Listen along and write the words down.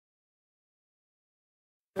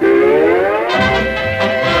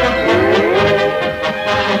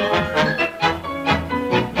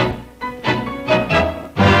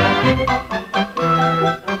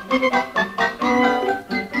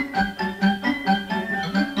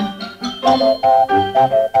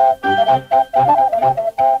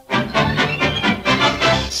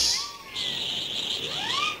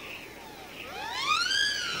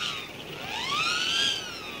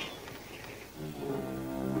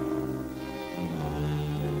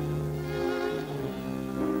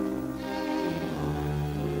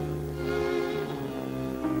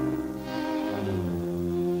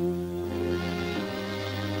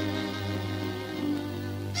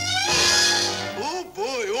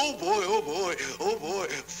Oh boy,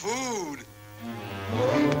 food.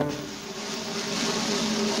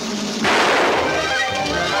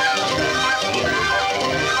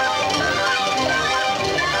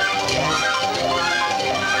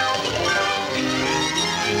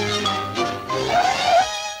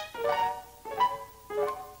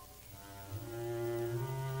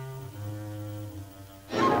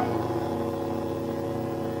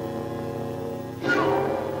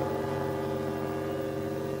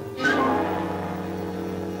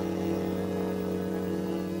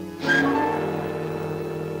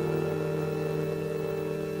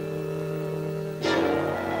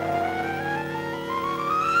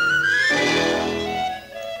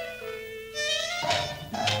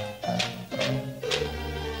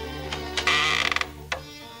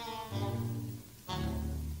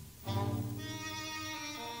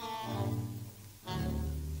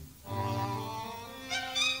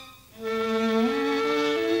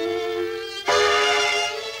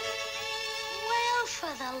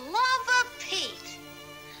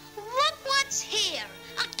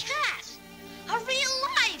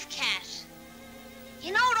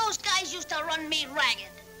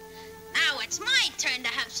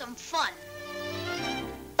 Some fun.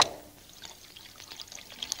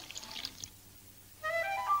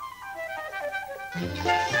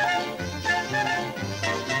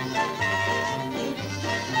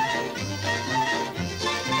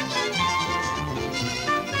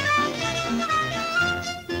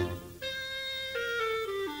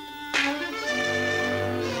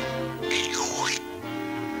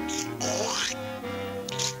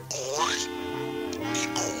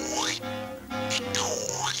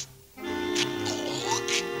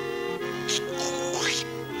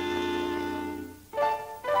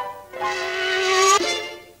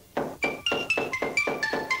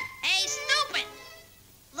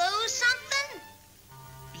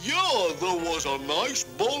 A nice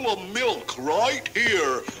bowl of milk right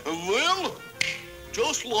here, and then,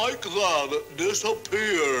 just like that, it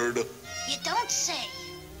disappeared. You don't say.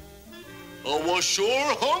 I was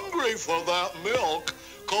sure hungry for that milk,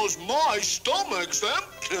 'cause my stomach's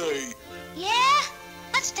empty. Yeah?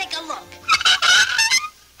 Let's take a look.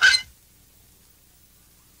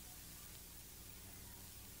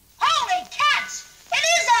 Holy cats! It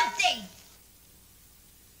is empty!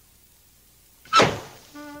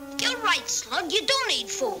 You're right, Slug. You do need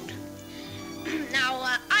food. Now,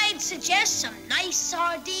 I'd suggest some nice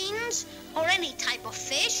sardines or any type of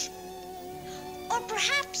fish. Or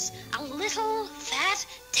perhaps a little, fat,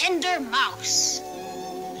 tender mouse.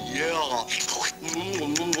 Yeah.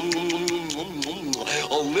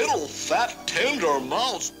 A little, fat, tender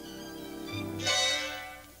mouse.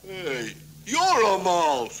 Hey, you're a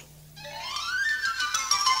mouse.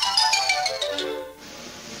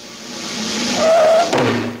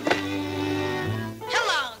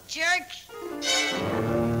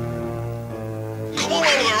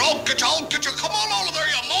 I'll get you. Come on out of there,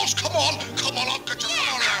 you mouse. Come on, I'll get you. Come on out of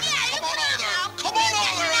there. Come on out of there. Come on out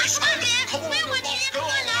of there, I say. Come on, you mouse. Come on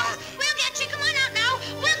out. We'll get you. Come on out now.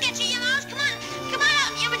 We'll get you, you mouse. Come on. Come on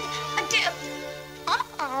out.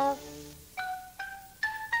 Uh-oh.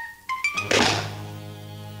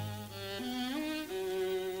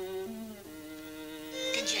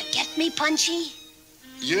 Did you get me, Punchy?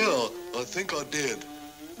 Yeah, I think I did.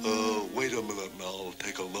 Wait a minute now. I'll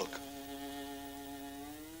take a look.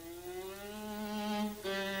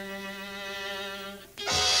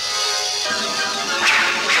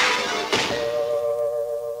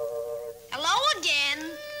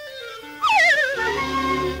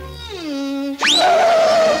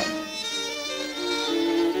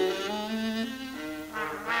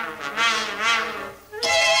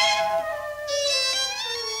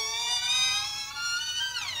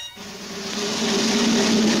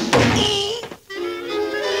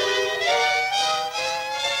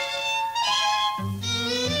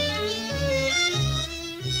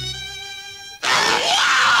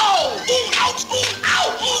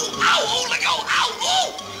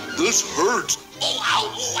 This hurts. Oh,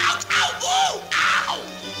 ow, oh, ouch, ow, oh, ow.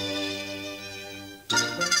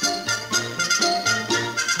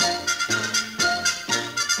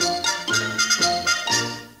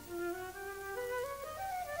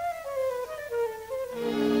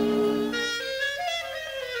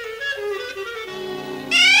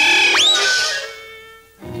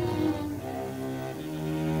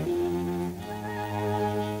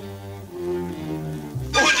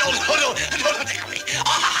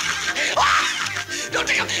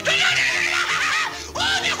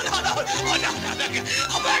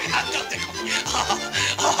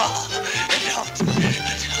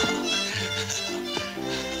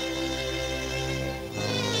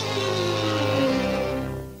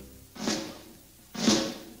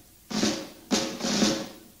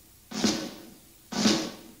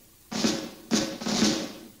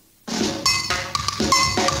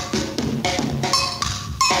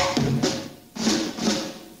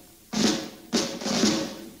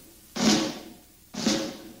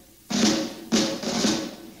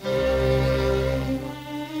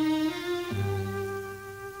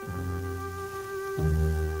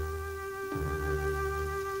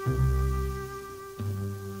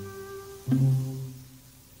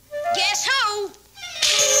 Guess who?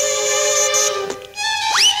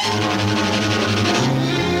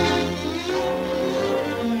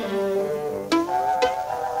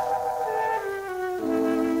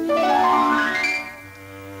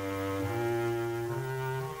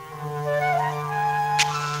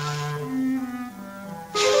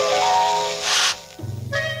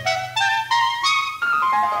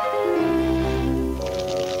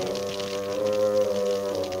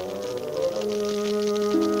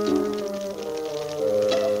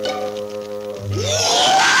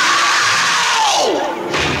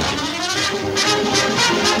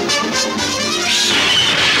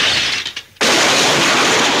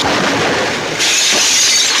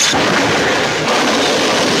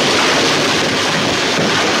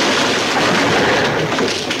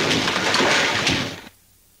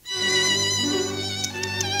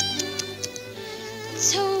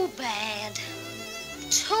 Too bad.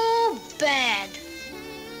 Too bad.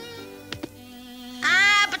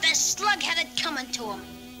 Ah, but the slug had it coming to him.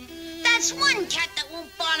 That's one cat that won't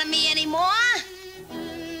bother me anymore.